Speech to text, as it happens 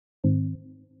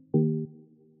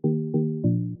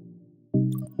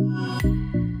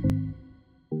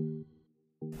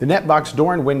The Netvox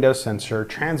door and window sensor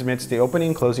transmits the opening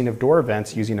and closing of door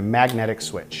vents using a magnetic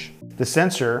switch. The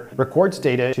sensor records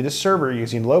data to the server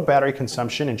using low battery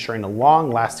consumption, ensuring a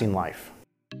long-lasting life.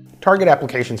 Target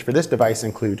applications for this device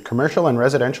include commercial and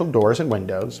residential doors and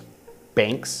windows,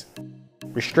 banks,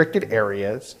 restricted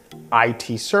areas,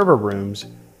 IT server rooms,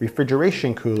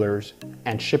 refrigeration coolers,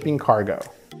 and shipping cargo.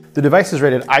 The device is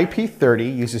rated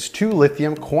IP30, uses 2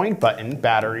 lithium coin button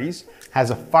batteries, has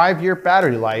a 5-year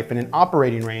battery life, and an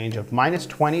operating range of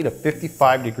 -20 to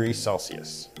 55 degrees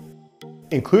Celsius.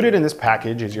 Included in this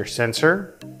package is your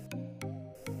sensor,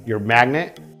 your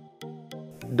magnet,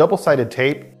 double-sided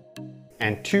tape,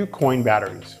 and 2 coin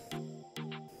batteries.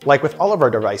 Like with all of our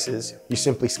devices, you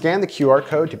simply scan the QR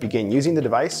code to begin using the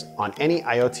device on any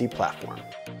IoT platform.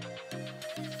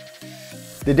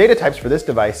 The data types for this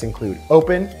device include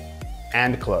open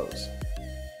and close.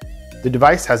 The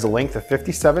device has a length of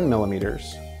 57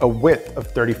 millimeters, a width of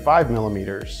 35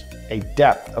 millimeters, a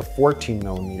depth of 14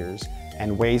 millimeters,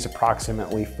 and weighs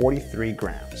approximately 43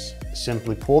 grams.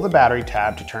 Simply pull the battery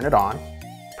tab to turn it on.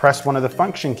 Press one of the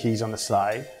function keys on the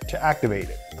side to activate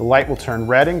it. The light will turn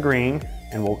red and green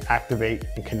and will activate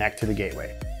and connect to the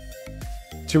gateway.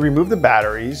 To remove the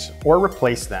batteries or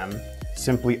replace them,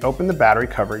 simply open the battery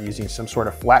cover using some sort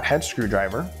of flathead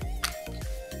screwdriver,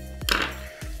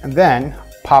 and then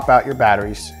pop out your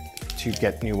batteries to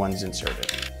get new ones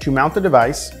inserted. To mount the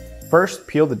device, first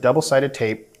peel the double-sided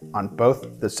tape on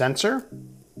both the sensor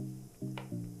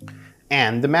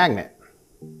and the magnet.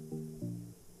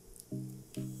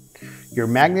 Your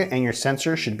magnet and your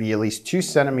sensor should be at least 2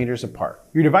 centimeters apart.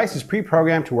 Your device is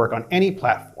pre-programmed to work on any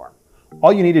platform.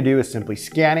 All you need to do is simply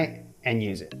scan it and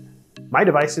use it.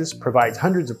 myDevices provides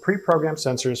hundreds of pre-programmed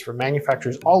sensors for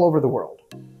manufacturers all over the world.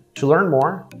 To learn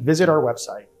more, visit our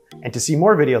website. And to see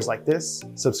more videos like this,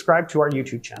 subscribe to our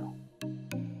YouTube channel.